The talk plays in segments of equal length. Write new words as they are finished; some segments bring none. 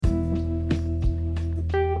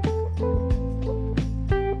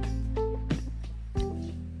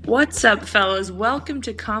What's up, fellas? Welcome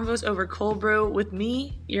to Convos over Cold Brew with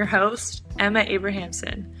me, your host, Emma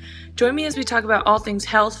Abrahamson. Join me as we talk about all things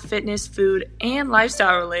health, fitness, food, and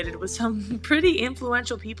lifestyle related with some pretty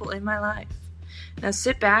influential people in my life. Now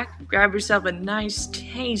sit back, grab yourself a nice,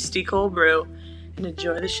 tasty cold brew, and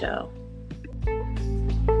enjoy the show.